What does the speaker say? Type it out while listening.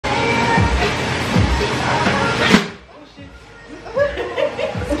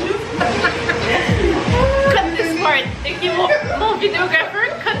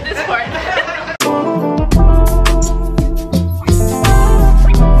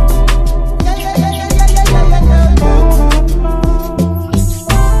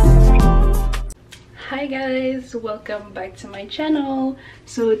welcome back to my channel.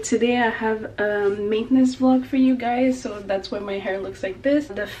 So today I have a maintenance vlog for you guys, so that's why my hair looks like this.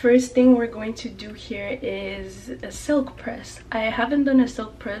 The first thing we're going to do here is a silk press. I haven't done a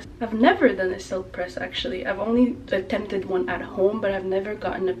silk press. I've never done a silk press actually. I've only attempted one at home, but I've never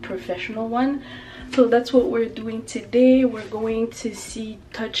gotten a professional one. So that's what we're doing today. We're going to see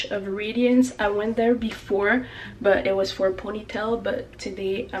Touch of Radiance. I went there before, but it was for a ponytail, but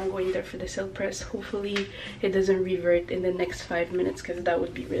today I'm going there for the silk press. Hopefully it doesn't revert in the next 5 minutes, because that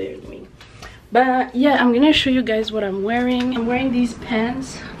would be really annoying. But yeah, I'm gonna show you guys what I'm wearing. I'm wearing these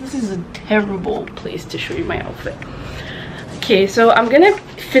pants. This is a terrible place to show you my outfit. Okay, so I'm gonna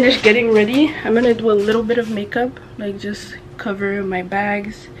finish getting ready. I'm gonna do a little bit of makeup, like just cover my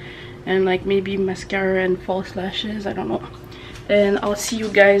bags and like maybe mascara and false lashes, I don't know. And I'll see you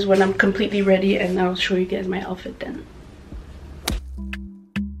guys when I'm completely ready, and I'll show you guys my outfit then.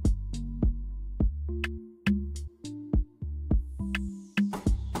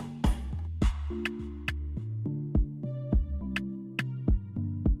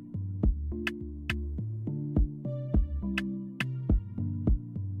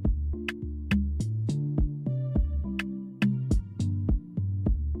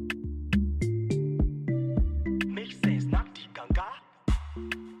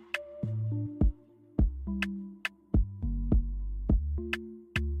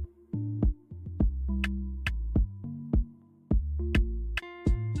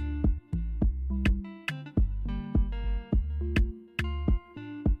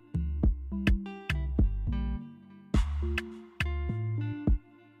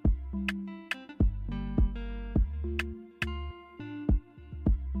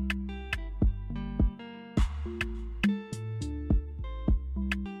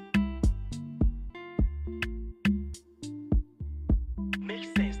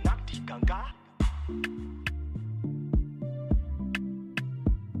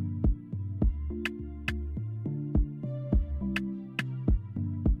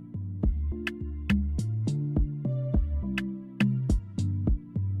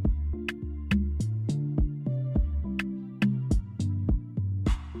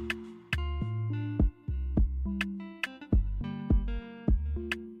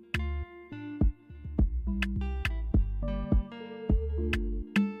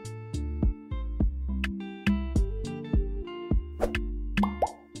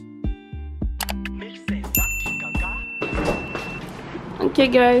 Okay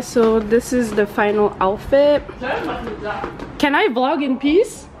guys, so this is the final outfit. Can I vlog in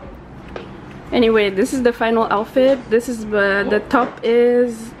peace? Anyway, this is the final outfit. This is the top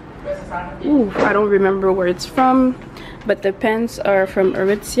is, ooh, I don't remember where it's from, but the pants are from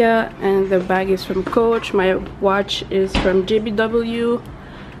Aritzia and the bag is from Coach. My watch is from JBW.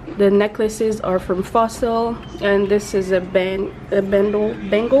 The necklaces are from Fossil, and this is a bangle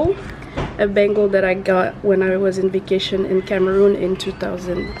that I got when I was in vacation in Cameroon in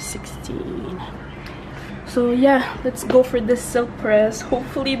 2016. So yeah, let's go for this silk press.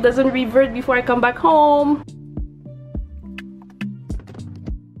 Hopefully it doesn't revert before I come back home.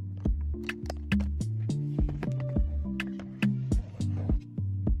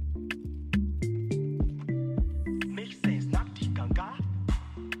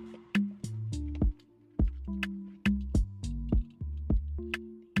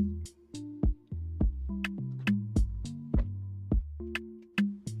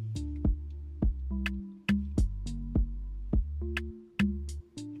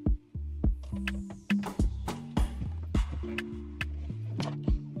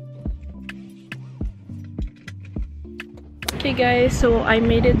 Okay guys, so I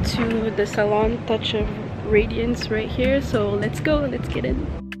made it to the salon Touch of Radiance right here, so let's go, let's get in.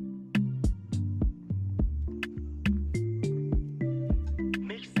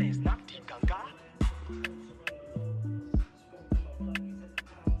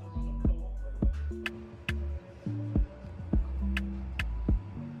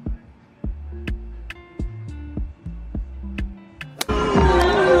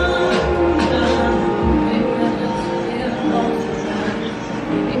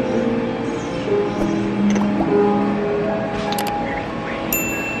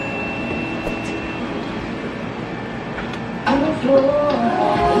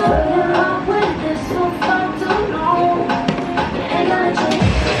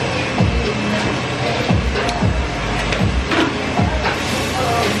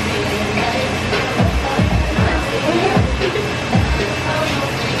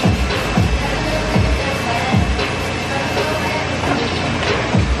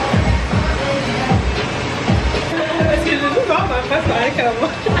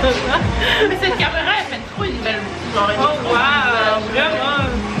 Mais cette caméra elle fait trop une belle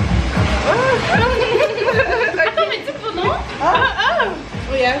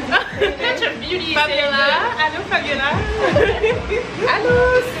Touch of beauty. Fabiola. Allô, Fabiola. Allô,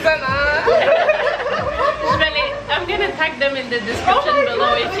 Susanna. I'm gonna tag them in the description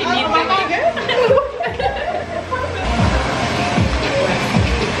below if you need them.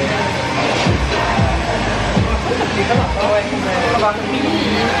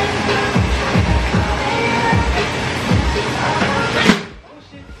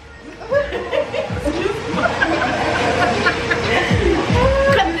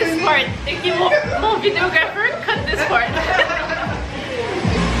 Cut this part. If you want more videographer, cut this part.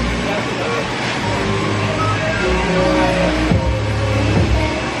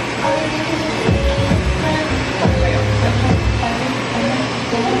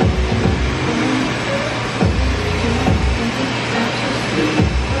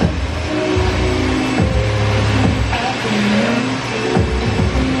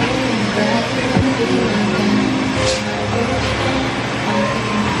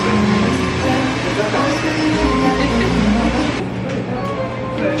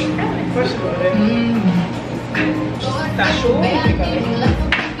 T'as chaud?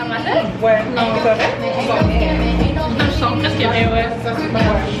 À ma tête? Ouais. Non, c'est correct? Je sens presque bien, ouais. Ça, c'est pas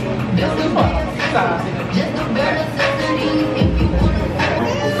chaud. Ça, c'est bien.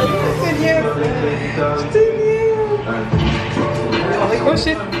 Oh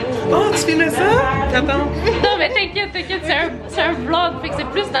shit. Oh, tu filmes ça? Attends. Non, mais t'inquiète, c'est un vlog, fait que c'est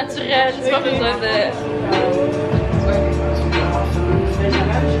plus naturel. J'ai pas besoin de.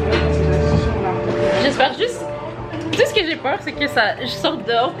 J'espère juste. Tout ce que j'ai peur, c'est que ça, je sorte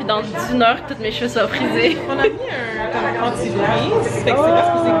dehors puis dans 1 heure, toutes mes cheveux soient frisés. On a mis un anti-brise, fait que c'est parce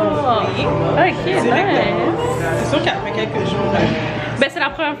que c'est gonflé. Ok, nice. C'est sûr qu'après quelques jours. Ben, c'est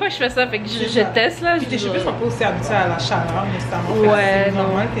la première fois que je fais ça, fait que je teste là. Tes cheveux sont pas aussi habitués à la chaleur, nécessairement. Ouais, c'est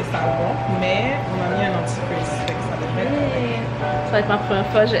normal que ça va, mais on a mis un anti-brise, fait que ça devrait être. Ça va être ma première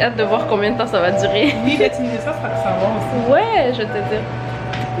fois, j'ai hâte de voir combien de temps ça va durer. Oui, mais tu me dis ça va aussi. Ouais, je vais te dire.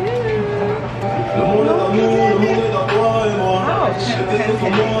 Le monde est à nous, le monde est à toi et moi. J'étais sans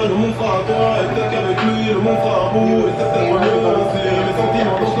moi, le monde sera à toi. Et peut-être qu'avec lui, le monde sera à bout. Et c'est tellement mieux, c'est mes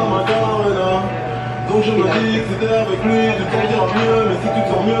sentiments dans la macarena. Donc je me dis que c'était avec lui, tu te sentiras mieux. Mais si tu te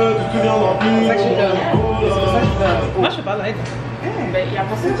sens mieux, tu te souviendras plus. C'est pour ça que je donne. Moi je fais pas l'aide. Ben, il y a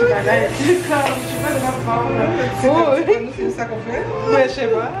pas ça qui va l'aide. Je sais pas de ma part. C'est ça qu'on fait? Ouais, je sais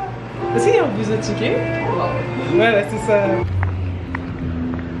pas. Est-ce qu'il y a un Bizou ticket? Ouais, c'est ça.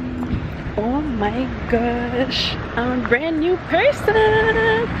 Oh my gosh, I'm a brand new person.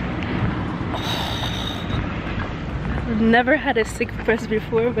 I've never had a silk press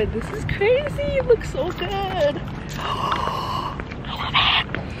before, but this is crazy. It looks so good. I love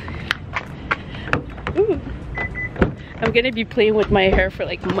it. Ooh. I'm gonna be playing with my hair for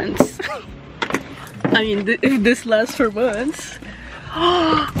like months. I mean, if this lasts for months.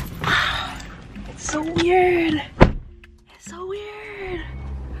 It's so weird. It's so weird.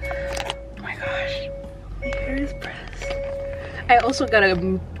 Oh my gosh, my hair is pressed. I also got a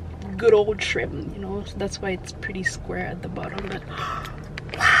good old trim, you know, so that's why it's pretty square at the bottom. But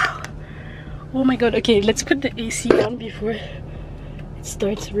wow, oh my god. Okay, let's put the AC on before it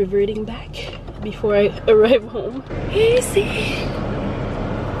starts reverting back, before I arrive home. AC.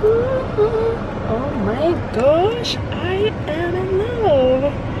 Oh my gosh, I am in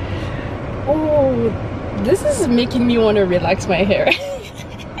love. Oh, this is making me want to relax my hair.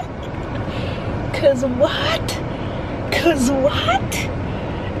 Cause what? Cause what?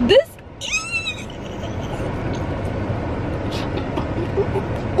 This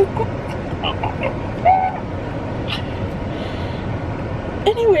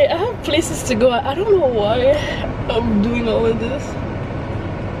Anyway, I have places to go. I don't know why I'm doing all of this.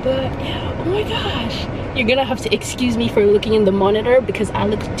 But yeah, oh my gosh. You're gonna have to excuse me for looking in the monitor because I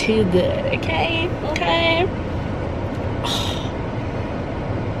look too good, okay? Okay.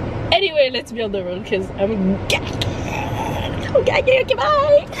 Anyway, let's be on the road because I'm gagging. Okay,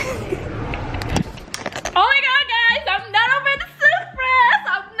 bye. Oh my god, guys, I'm not over the silk press.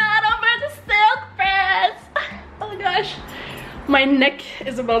 I'm not over the silk press. Oh gosh, my neck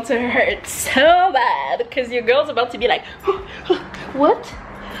is about to hurt so bad because your girl's about to be like, what?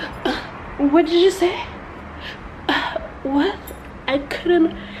 What did you say? What? I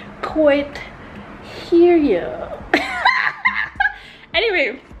couldn't quite hear you.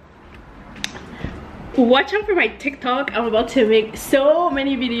 Anyway, watch out for my TikTok. I'm about to make so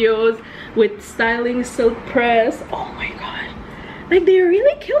many videos with styling silk press. Oh my god, like they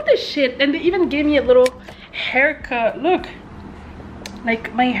really killed this shit, and they even gave me a little haircut. Look,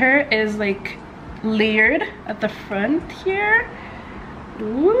 like my hair is like layered at the front here.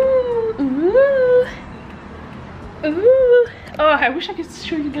 Ooh, ooh, ooh. Oh, I wish I could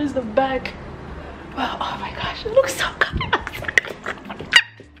show you guys the back. Oh, oh my gosh, it looks so good.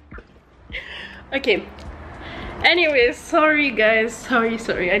 Okay, anyways, sorry guys,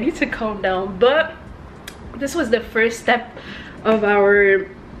 sorry, I need to calm down. But this was the first step of our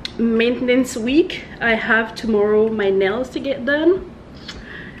maintenance week. I have tomorrow my nails to get done.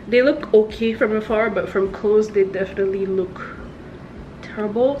 They look okay from afar, but from close they definitely look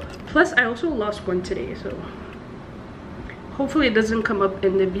terrible. Plus I also lost one today, so hopefully it doesn't come up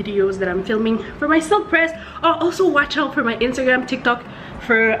in the videos that I'm filming for my silk press. Oh, also watch out for my Instagram, TikTok,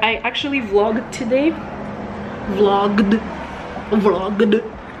 for I actually vlogged today. Vlogged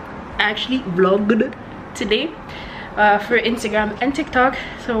today for Instagram and TikTok,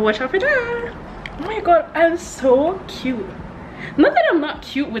 so watch out for that. Oh my god, I'm so cute. Not that I'm not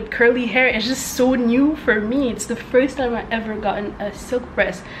cute with curly hair, it's just so new for me. It's the first time I ever gotten a silk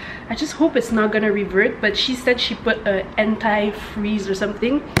press. I just hope it's not gonna revert, but she said she put an anti-freeze or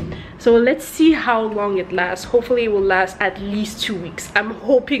something, so let's see how long it lasts. Hopefully it will last at least 2 weeks. I'm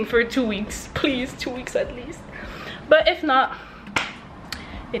hoping for 2 weeks, please, 2 weeks at least. But if not,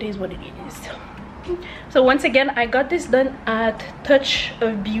 it is what it is. So once again, I got this done at Touch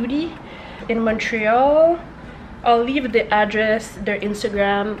of Beauty in Montreal. I'll leave the address, their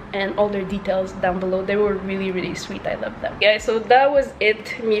Instagram, and all their details down below. They were really sweet. I love them. Yeah, so that was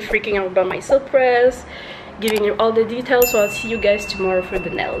it. Me freaking out about my silk press, giving you all the details. So I'll see you guys tomorrow for the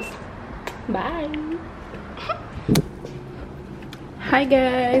nails. Bye. Hi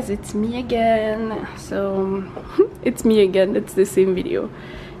guys, it's me again. So it's me again, it's the same video.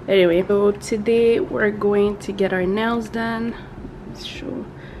 Anyway, so today we're going to get our nails done. Let's show.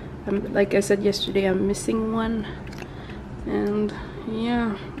 Like I said yesterday, I'm missing one, and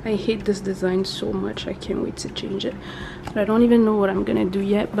yeah, I hate this design so much. I can't wait to change it, but I don't even know what I'm gonna do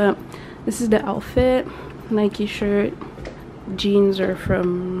yet. But this is the outfit. Nike shirt, jeans are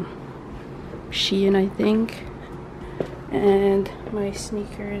from Shein, I think, and my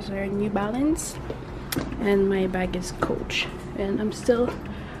sneakers are New Balance, and my bag is Coach. And I'm still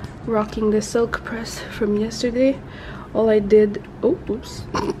rocking the silk press from yesterday. All I did, oh oops,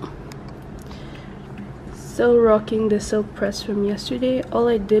 still rocking the silk press from yesterday. All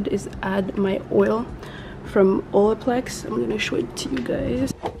I did is add my oil from Olaplex. I'm gonna show it to you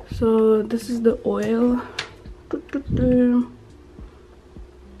guys. So this is the oil.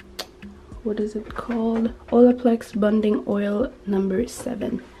 What is it called? Olaplex Bonding Oil number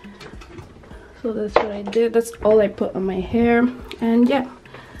 7. So that's what I did. That's all I put on my hair. And yeah,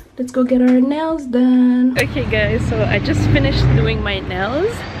 let's go get our nails done. Okay guys, so I just finished doing my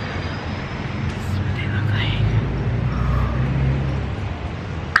nails. This is what they look like.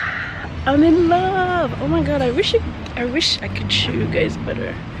 I'm in love. Oh my god, I wish I could show you guys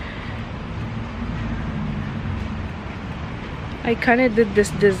better. I kind of did this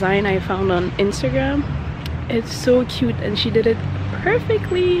design I found on Instagram. It's so cute, and she did it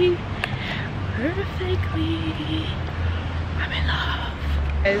perfectly. I'm in love.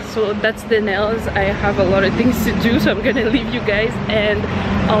 Guys, so that's the nails. I have a lot of things to do, so I'm gonna leave you guys, and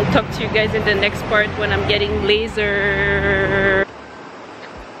I'll talk to you guys in the next part when I'm getting laser.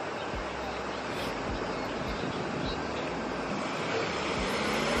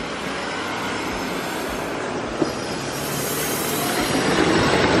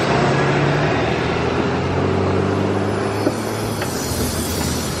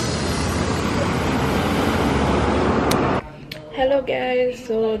 Hello guys,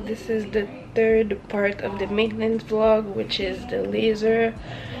 so this is the third part of the maintenance vlog, which is the laser.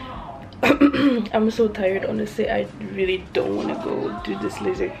 I'm so tired, honestly. I really don't want to go do this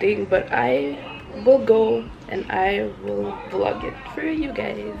laser thing, but I will go and I will vlog it for you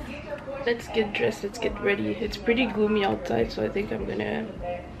guys. Let's get dressed, let's get ready. It's pretty gloomy outside, so I think I'm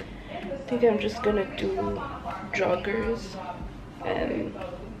just gonna do joggers, and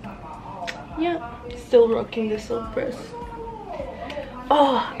yeah, still rocking the silk press.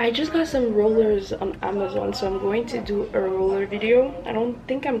 Oh, I just got some rollers on Amazon, so I'm going to do a roller video. I don't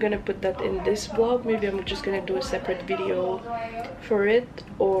think I'm gonna put that in this vlog. Maybe I'm just gonna do a separate video for it,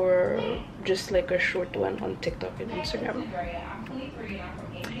 or just like a short one on TikTok and Instagram.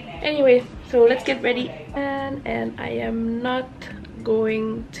 Anyway, so let's get ready. And I am not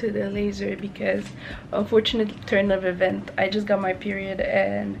going to the laser because, unfortunate turn of event, I just got my period,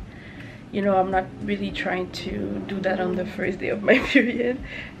 and you know, I'm not really trying to do that on the first day of my period.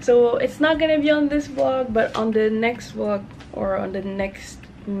 So it's not gonna be on this vlog, but on the next vlog, or on the next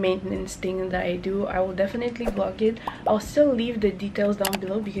maintenance thing that I do, I will definitely vlog it. I'll still leave the details down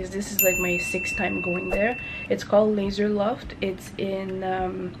below because this is like my 6th time going there. It's called Laser Loft. It's in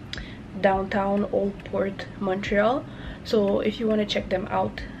downtown Old Port, Montreal. So if you want to check them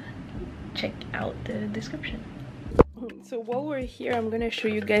out, check out the description. So while we're here, I'm gonna show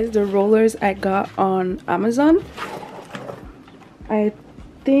you guys the rollers I got on Amazon. I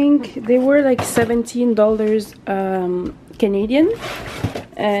think they were like $17 Canadian,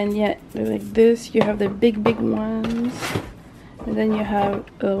 and yeah, they're like this. You have the big ones, and then you have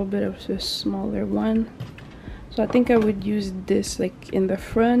a little bit of a smaller one. So I think I would use this like in the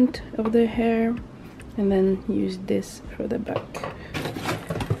front of the hair, and then use this for the back.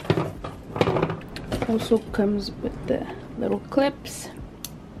 Also comes with the little clips.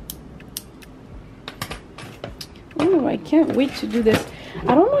 Oh, I can't wait to do this.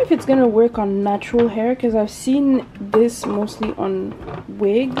 I don't know if it's gonna work on natural hair, because I've seen this mostly on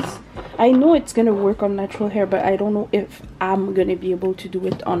wigs. I know it's gonna work on natural hair, but I don't know if I'm gonna be able to do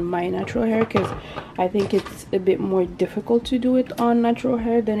it on my natural hair, because I think it's a bit more difficult to do it on natural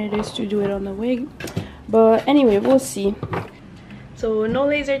hair than it is to do it on the wig. But anyway, we'll see. So no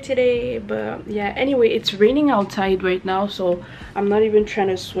laser today, but yeah, anyway, it's raining outside right now, so I'm not even trying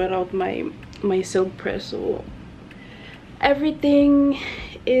to sweat out my silk press, so everything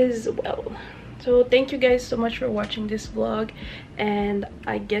is well. So thank you guys so much for watching this vlog, and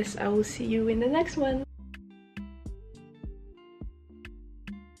I guess I will see you in the next one.